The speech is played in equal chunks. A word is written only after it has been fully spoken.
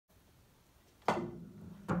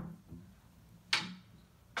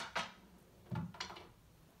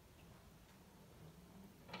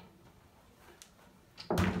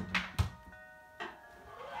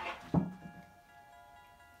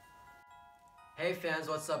Hey fans,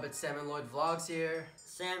 what's up? It's Sam and Lloyd Vlogs here.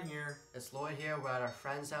 Sam here. It's Lloyd here. We're at our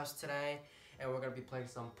friend's house today, and we're gonna be playing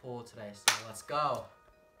some pool today. So let's go.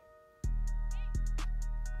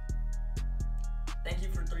 Thank you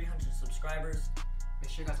for 300 subscribers. Make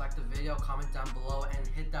sure you guys like the video, comment down below, and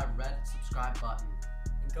hit that red subscribe button.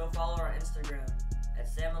 And go follow our Instagram at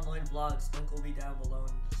Sam and Lloyd Vlogs. Link will be down below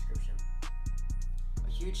in the description. A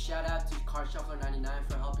huge shout out to CardShuffler99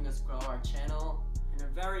 for helping us grow our channel. And a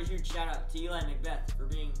very huge shout out to Eli Macbeth for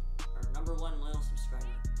being our #1 loyal subscriber.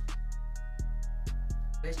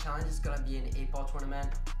 Today's challenge is gonna be an 8-ball tournament.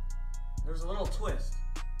 There's a little twist.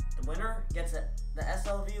 The winner gets the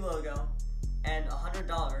SLV logo and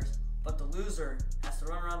 $100, but the loser has to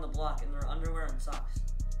run around the block in their underwear and socks.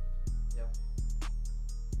 Yep.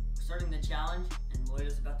 We're starting the challenge, and Lloyd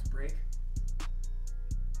is about to break.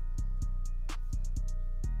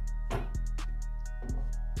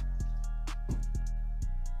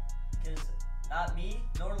 Because not me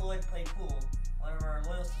nor Lloyd play pool. One of our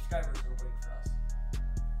loyal subscribers will break for us.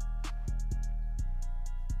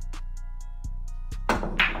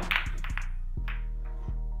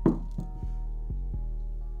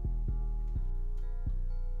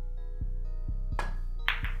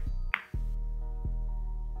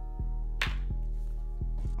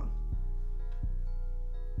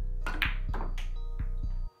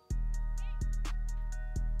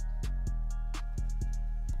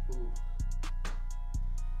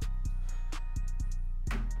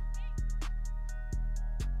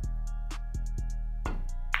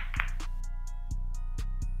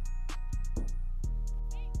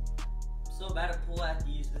 So bad at pool, I have to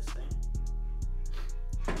use this thing.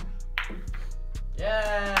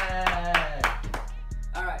 Yay!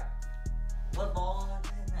 Alright. What ball am I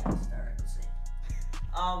playing next? Alright, let's see.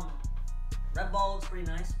 Red ball looks pretty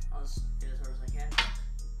nice. I'll just get as hard as I can.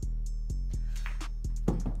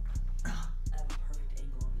 I have a perfect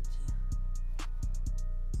angle on it too.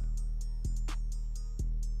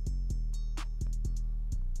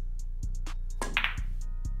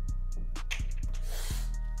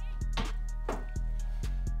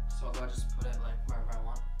 So do I just put it like wherever I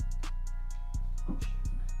want? Oh shoot.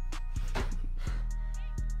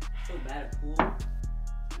 So bad at pool.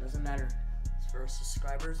 It doesn't matter. It's for our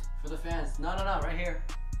subscribers. For the fans. No, right here.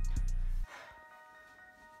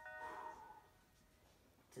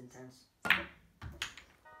 It's intense.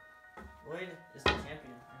 Lloyd is the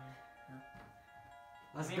champion.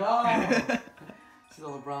 Let's I mean, go! This is a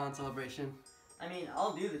LeBron celebration. I mean,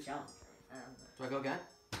 I'll do the challenge. Do I go again?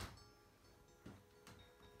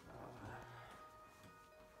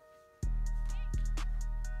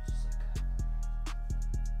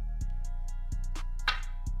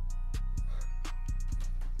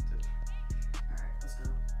 Alright, let's go.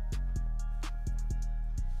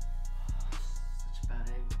 Such a bad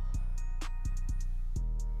angle.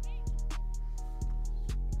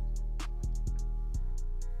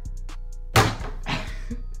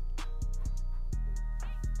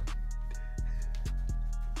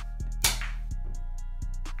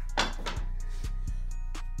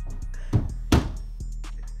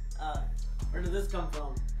 Where did this come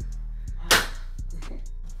from?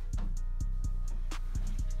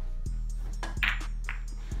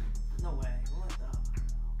 No way. What the?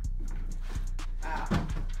 Ah.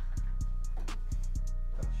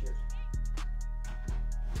 Oh shit.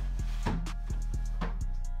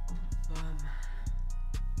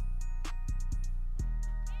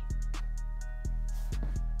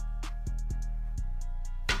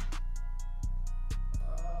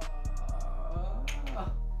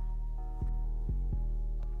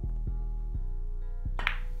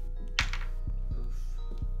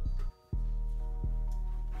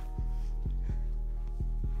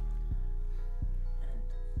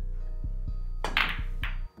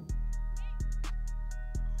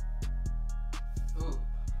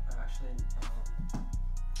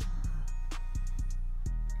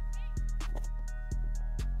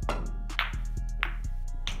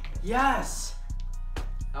 Yes! That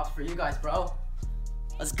was for you guys, bro.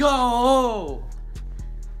 Let's go!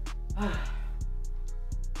 Yeah,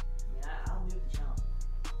 I'll do the challenge.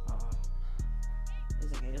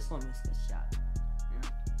 It's okay, just don't miss this shot.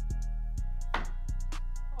 Yeah.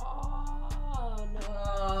 Oh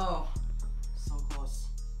no! So close.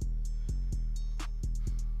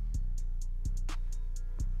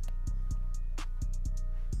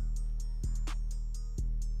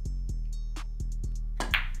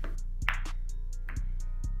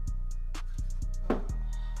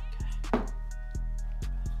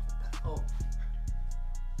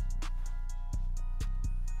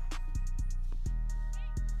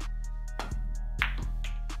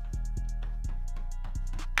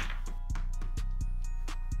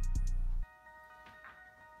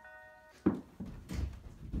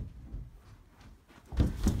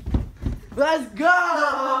 Let's go!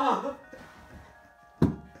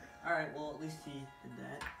 Alright, well, at least he did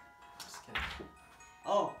that. Just kidding.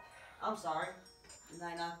 Oh, I'm sorry. Did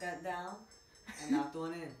I knock that down? I knocked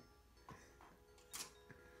one in.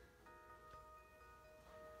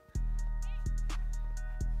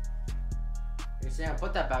 Hey Sam,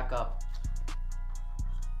 put that back up.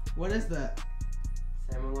 What is that?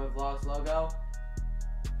 Sam and Lloyd Vlogs logo.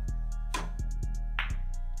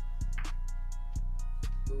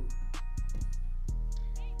 Ooh.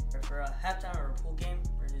 For a halftime or a pool game,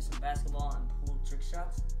 we're gonna do some basketball and pool trick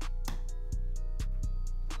shots.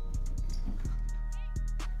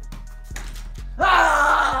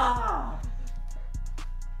 Ah!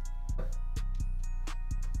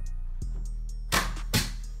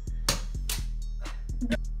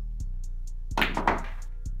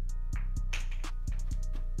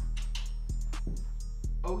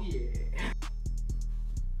 Oh yeah.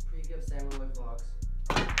 Pre-gift Sam and Lloyd Vlogs.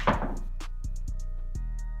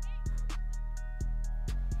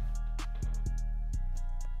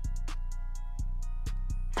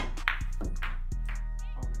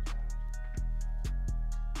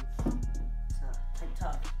 It's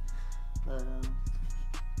tough. But,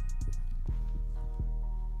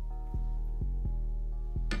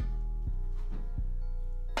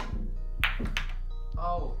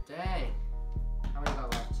 Oh, dang. How many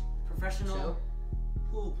got left? professional Two?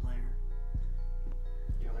 pool player.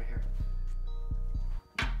 Yeah, right here.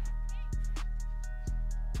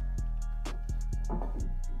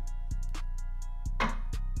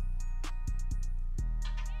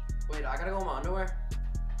 Wait, I gotta go in my underwear?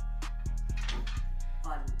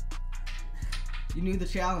 Fun. You knew the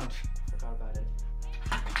challenge. Forgot about it.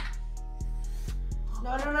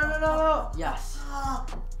 No, no, no, no, no, no! Yes.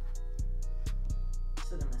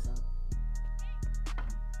 Still gonna mess up.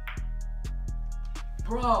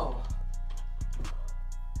 Bro!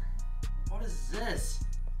 What is this?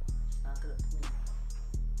 Not good at pool.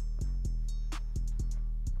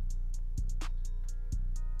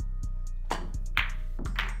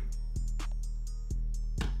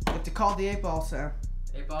 You have to call the 8-ball, Sam.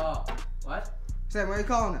 Hey, ball. What? Sam, what are you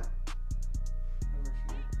calling it? Over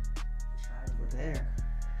here. Try to Over get there.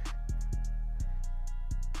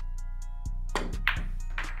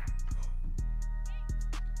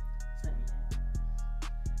 Send me in.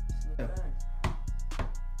 Yeah. Okay.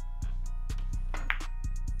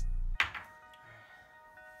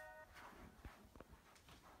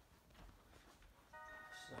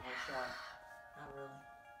 This is a hard shot. Not really.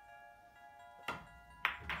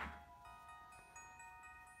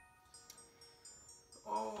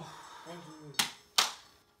 Oh. Thank you.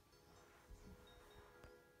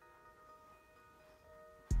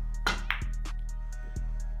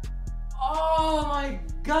 Oh my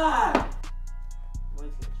god!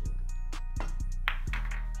 Lloyd's gonna shoot.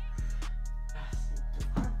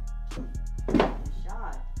 Good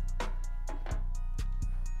shot.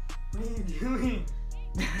 What are you doing?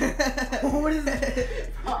 What is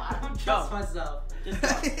it? Bro, I don't trust myself. Just go.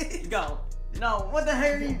 You go. No, what the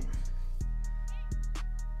heck are you?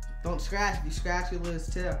 Don't scratch. If you scratch, you lose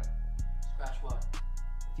too. Scratch what?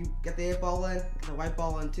 If you get the 8-ball in, get the white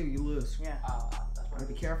ball in too, you lose. Yeah. That's what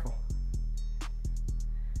Gotta be careful.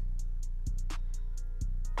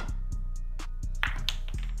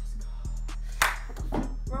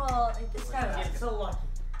 Bro, this guy's getting so lucky.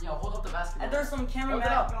 Yo, hold up the basketball. And there's some camera Hold it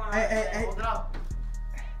magic up. going on. Hey. Hold it up.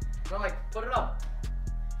 No, like, put it up.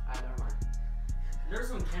 Alright, never mind. There's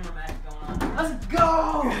some camera magic going on. Let's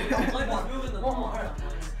go! Lloyd was moving the One ball. more.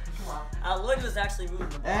 Come on. Lloyd was actually moving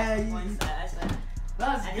the ball. Hey, I said.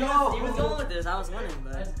 Let's And go! he was going with this. I was winning,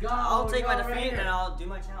 but Let's go. I'll take my Go right defeat here. and I'll do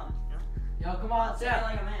my challenge. You know? Yo, come on, I'll take it Sam.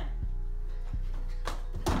 like a man.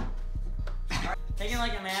 Alright, take it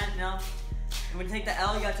like a man, you know. And when you take the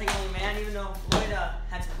L, you gotta take it like a man, even though Lloyd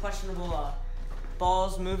had some questionable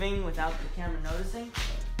balls moving without the camera noticing.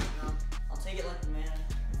 You know, I'll take it like a man. And,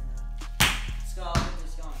 let's go. I'll get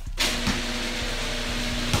this going.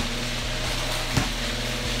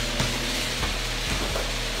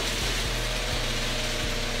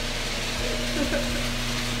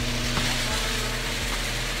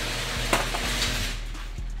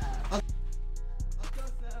 Let's go,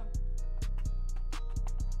 Sam.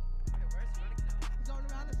 Okay, where's he running now? He's going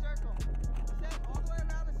around the circle. Sam, all the way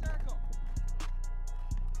around the circle.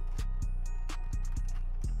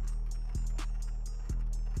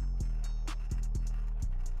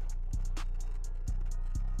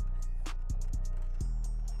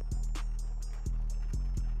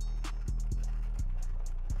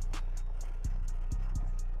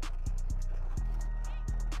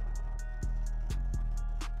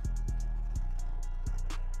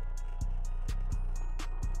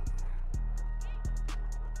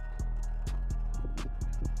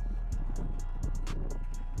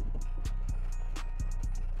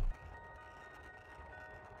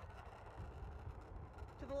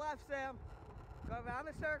 the left, Sam. Go around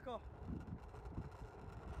the circle.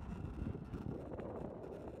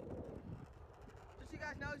 Just so you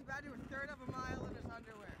guys know, he's about to do a third of a mile in his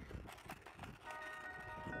underwear.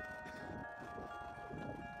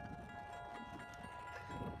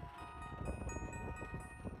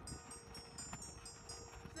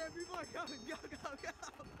 Sam, people are coming. Go, go, go.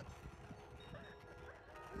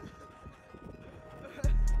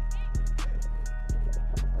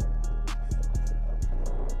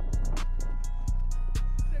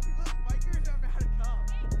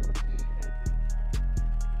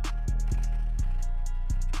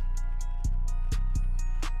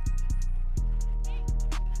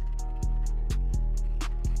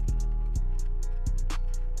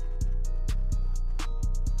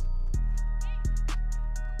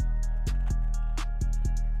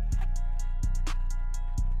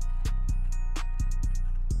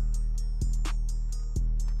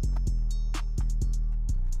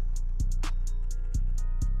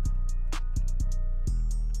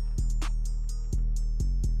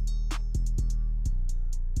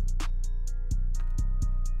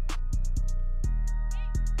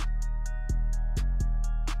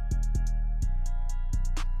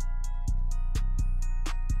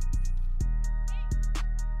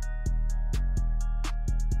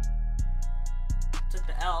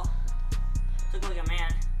 Took like a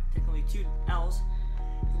man. Technically 2 L's.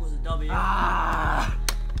 It was a W. Ah!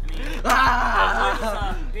 I mean,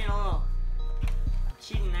 I was being a little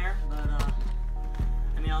cheating there, but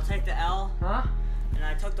I mean, I'll take the L. Huh? And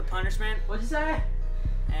I took the punishment. What'd you say?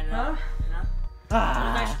 And you know, it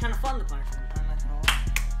was actually kind of fun, the punishment.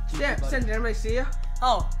 Yeah, did anybody see you?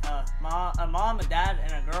 Oh, a mom, a dad,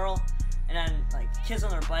 and a girl, and then like kids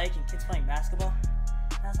on their bike and kids playing basketball.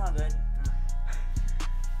 That's all good.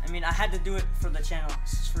 I mean, I had to do it for the channel.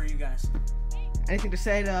 This is for you guys. Anything to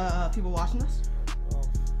say to people watching this?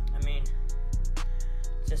 Well, I mean,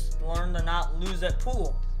 just learn to not lose at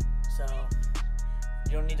pool. So,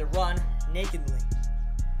 you don't need to run nakedly.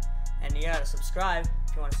 And you gotta subscribe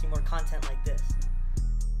if you want to see more content like this.